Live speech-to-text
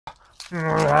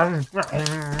What?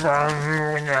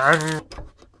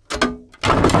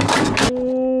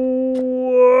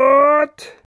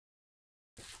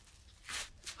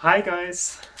 Hi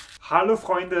guys, hallo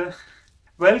Freunde,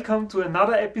 welcome to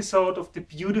another episode of the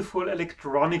beautiful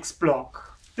electronics blog.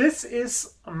 This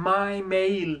is my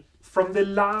mail from the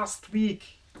last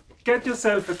week. Get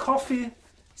yourself a coffee,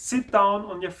 sit down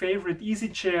on your favorite easy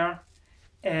chair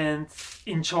and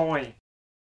enjoy.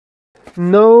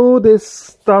 No,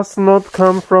 this does not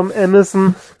come from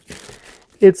Amazon.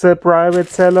 It's a private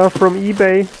seller from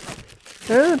eBay.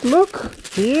 And look,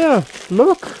 here,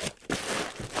 look.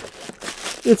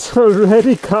 It's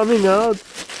already coming out.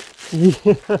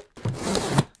 Yeah.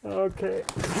 Okay.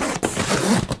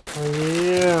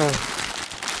 Yeah.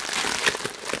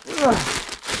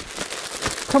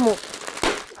 Come on.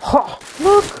 Ha,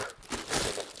 look.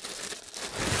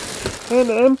 An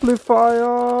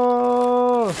amplifier.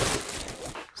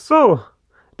 So,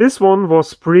 this one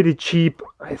was pretty cheap.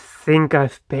 I think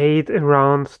I've paid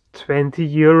around 20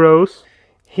 euros.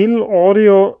 Hill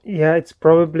audio, yeah, it's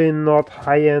probably not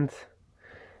high-end.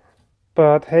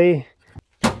 But hey,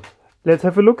 let's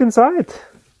have a look inside.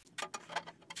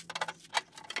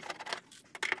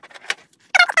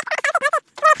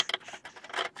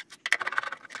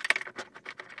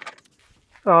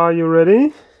 Are you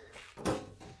ready?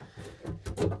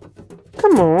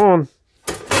 Come on.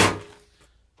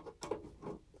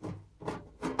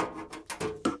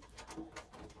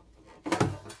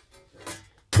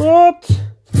 What?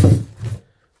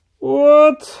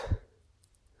 What?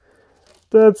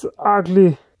 That's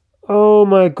ugly. Oh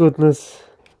my goodness.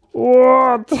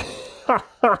 What?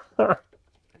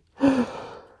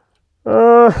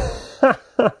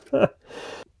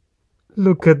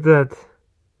 Look at that.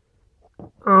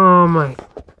 Oh my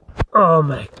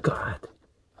god.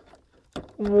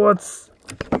 What's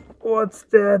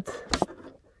that?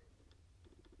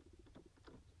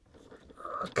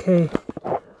 Okay.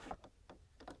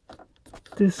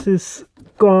 This is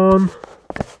gone.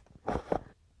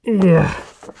 Yeah.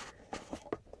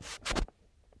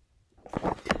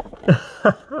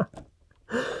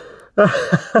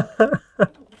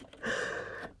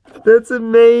 That's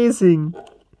amazing.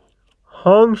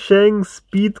 Hongsheng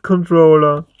speed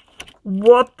controller.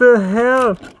 What the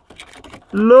hell?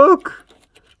 Look.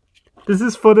 This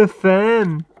is for the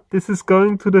fan. This is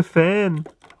going to the fan.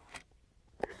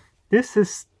 This is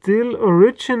still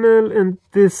original and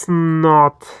this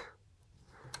not.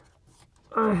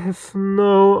 I have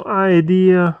no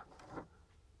idea.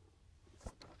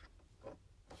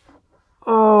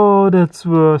 Oh, that's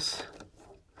worse.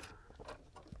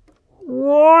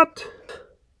 What?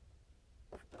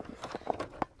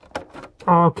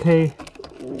 Okay.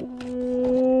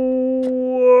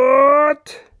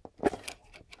 What?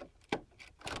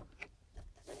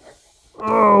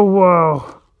 Oh,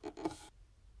 wow.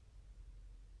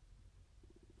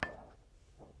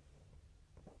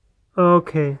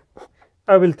 Okay,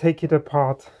 I will take it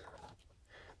apart.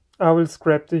 I will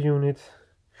scrap the unit.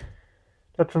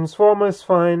 The transformer is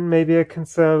fine. Maybe I can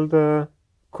sell the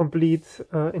complete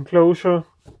enclosure.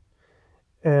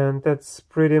 And that's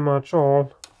pretty much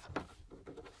all.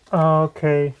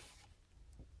 Okay.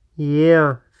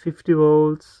 Yeah, 50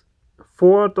 volts,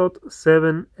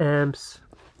 4.7 amps.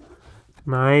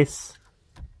 Nice.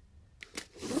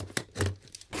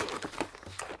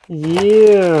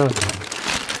 Yeah.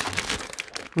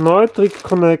 Neutrik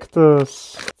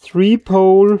connectors,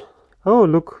 3-pole. Oh,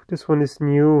 look, this one is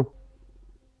new.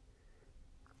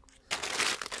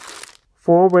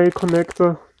 4-way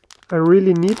connector. I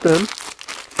really need them.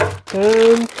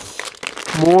 And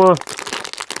more.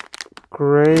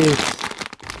 Great.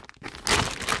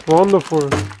 Wonderful.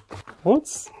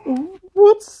 What's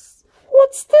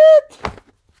that?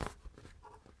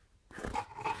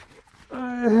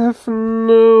 I have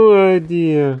no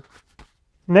idea.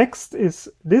 Next is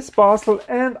this parcel,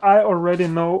 and I already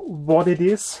know what it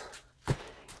is.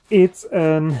 It's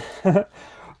an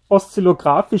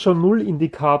Oszillografischer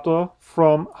Nullindikator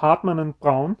from Hartmann and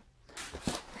Braun.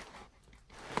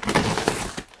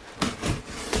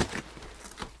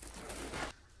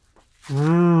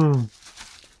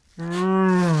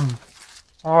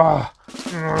 Oh.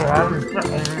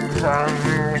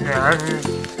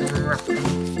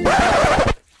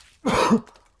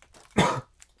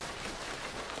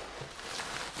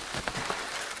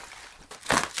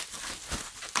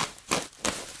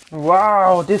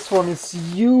 Wow, this one is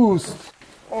used.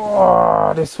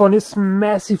 Oh, this one is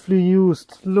massively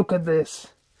used. Look at this.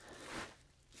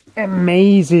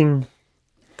 Amazing.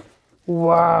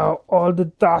 Wow, all the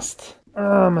dust.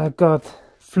 Oh my god.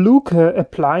 Fluke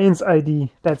appliance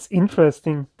ID. That's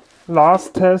interesting.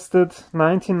 last tested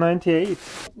 1998.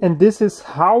 And this is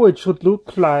how it should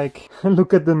look like.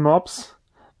 Look at the knobs.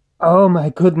 Oh my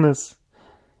goodness.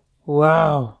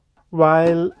 Wow.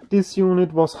 While this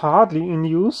unit was hardly in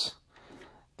use,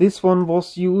 this one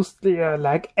was used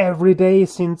like every day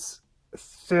since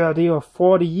 30 or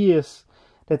 40 years.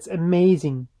 That's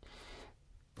amazing.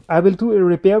 I will do a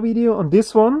repair video on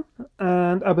this one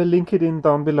and I will link it in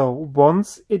down below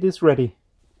once it is ready.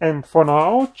 And for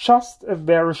now, just a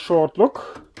very short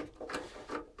look.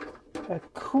 A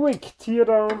quick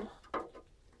teardown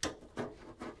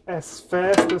as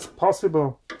fast as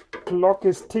possible. Clock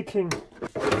is ticking.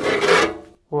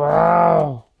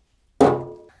 Wow.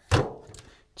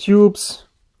 Tubes,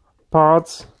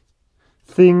 parts,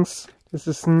 things. This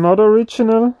is not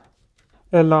original.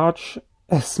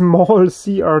 A small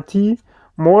CRT,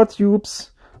 more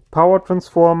tubes, power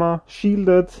transformer,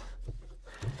 shielded,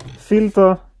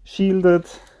 filter, shielded.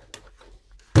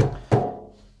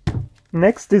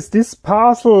 Next is this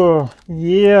parcel.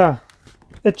 Yeah,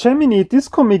 a Gemini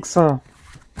disco mixer.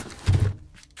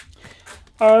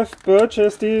 I've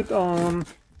purchased it on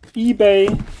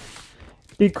eBay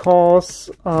because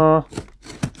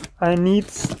I need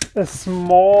a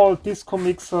small disco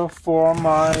mixer for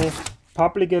my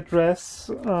public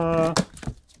address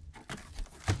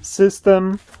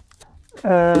system,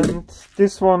 and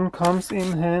this one comes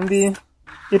in handy.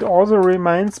 It also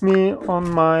reminds me on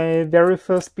my very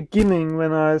first beginning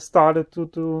when I started to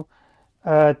do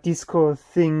disco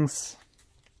things.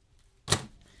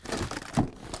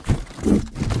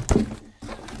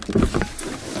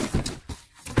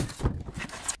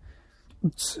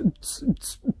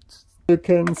 You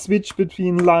can switch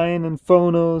between line and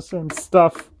phonos and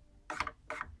stuff.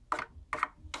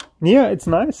 Yeah, it's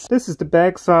nice. This is the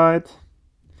back side.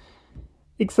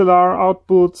 XLR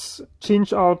outputs,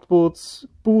 cinch outputs,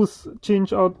 booth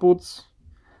cinch outputs,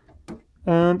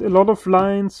 and a lot of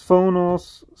lines,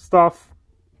 phonos, stuff.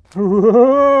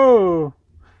 Whoa!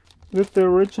 With the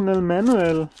original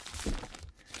manual.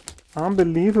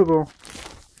 Unbelievable.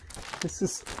 This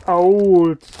is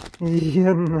old.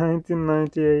 Year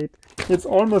 1998. It's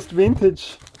almost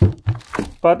vintage,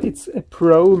 but it's a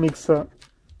Pro mixer.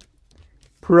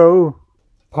 Pro.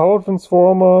 Power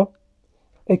transformer.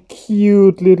 A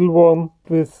cute little one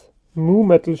with mu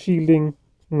metal shielding.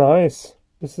 Nice.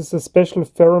 This is a special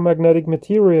ferromagnetic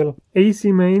material.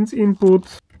 AC mains input.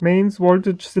 Mains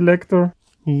voltage selector.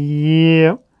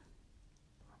 Yeah.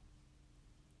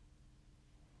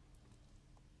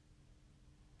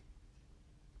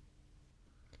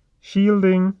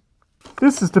 Shielding.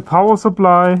 This is the power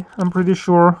supply, I'm pretty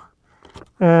sure.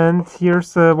 And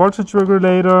here's a voltage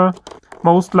regulator.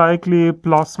 Most likely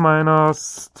plus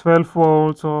minus 12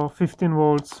 volts or 15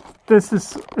 volts. This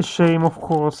is a shame, of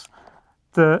course.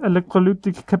 The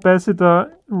electrolytic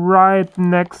capacitor right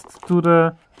next to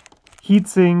the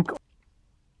heatsink.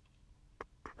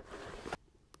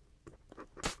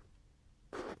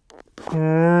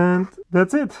 And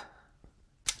that's it.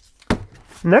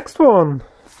 Next one.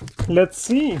 Let's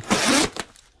see.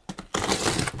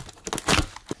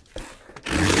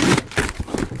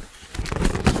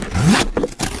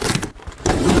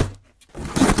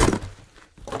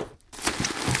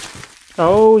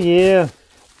 Oh yeah,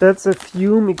 that's a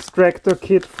fume extractor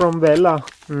kit from Vella.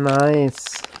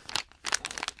 Nice.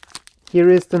 Here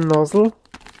is the nozzle.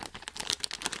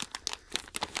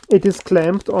 It is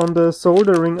clamped on the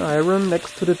soldering iron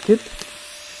next to the tip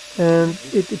and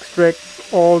it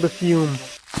extracts all the fume.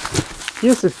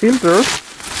 Here's a filter.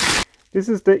 This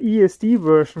is the ESD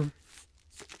version.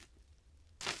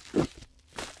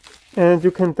 And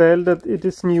you can tell that it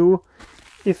is new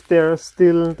if there's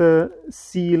still the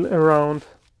seal around.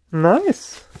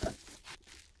 Nice!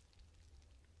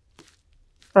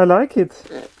 I like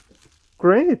it.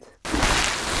 Great!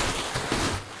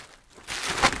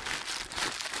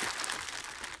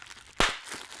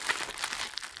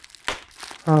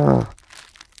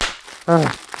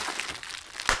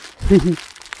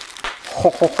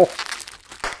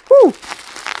 Woo.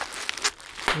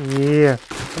 Yeah,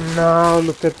 now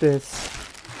look at this.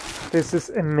 This is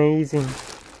amazing.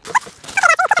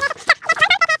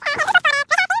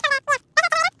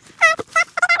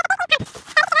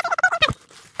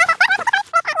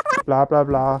 Blah blah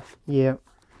blah. Yeah.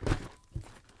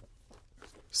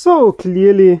 So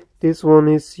clearly this one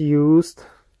is used,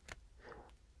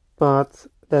 but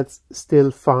that's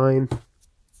still fine.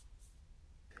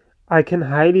 I can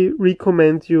highly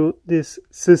recommend you this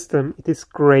system. It is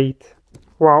great.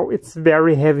 Wow, it's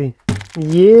very heavy.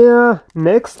 Yeah,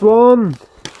 next one.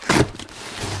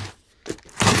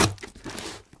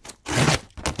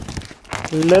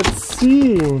 Let's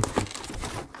see.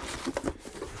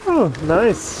 Oh,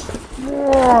 nice.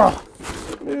 Whoa,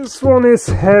 this one is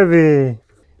heavy.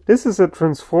 This is a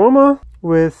transformer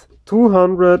with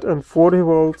 240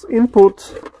 volts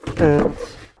input and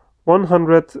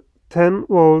 110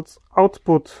 volts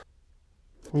output.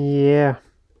 Yeah.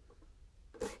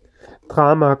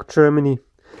 TRAMAG, Germany.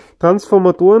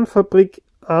 Transformatorenfabrik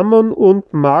Ammann und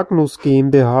Magnus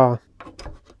GmbH.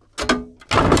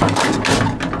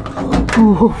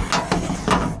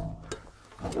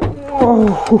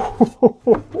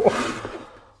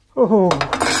 Oh,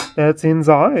 that's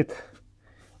inside.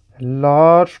 A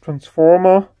large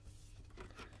transformer,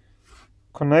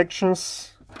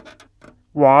 connections,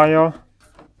 wire.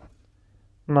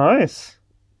 Nice.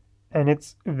 And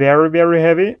it's very, very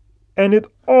heavy. And it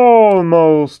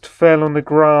almost fell on the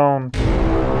ground.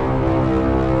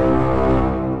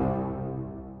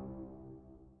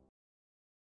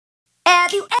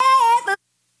 Have you ever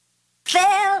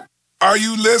felt? Are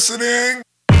you listening?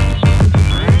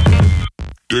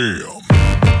 Damn.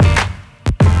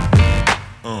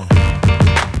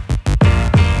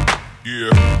 Yeah.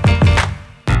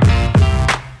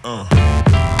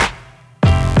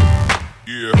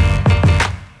 Yeah.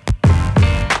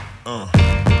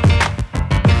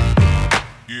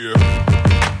 Yeah.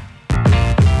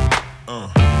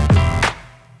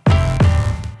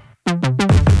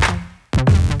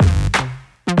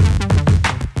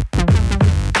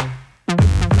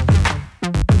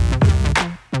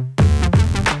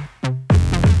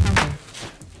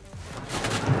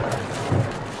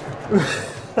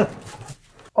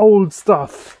 Old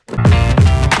stuff.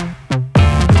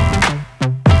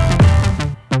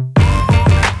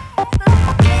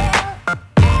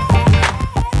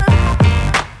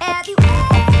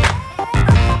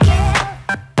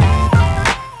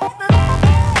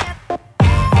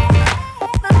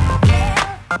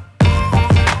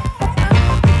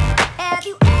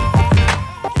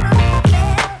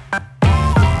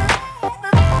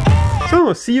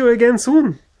 So, see you again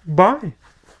soon. Bye.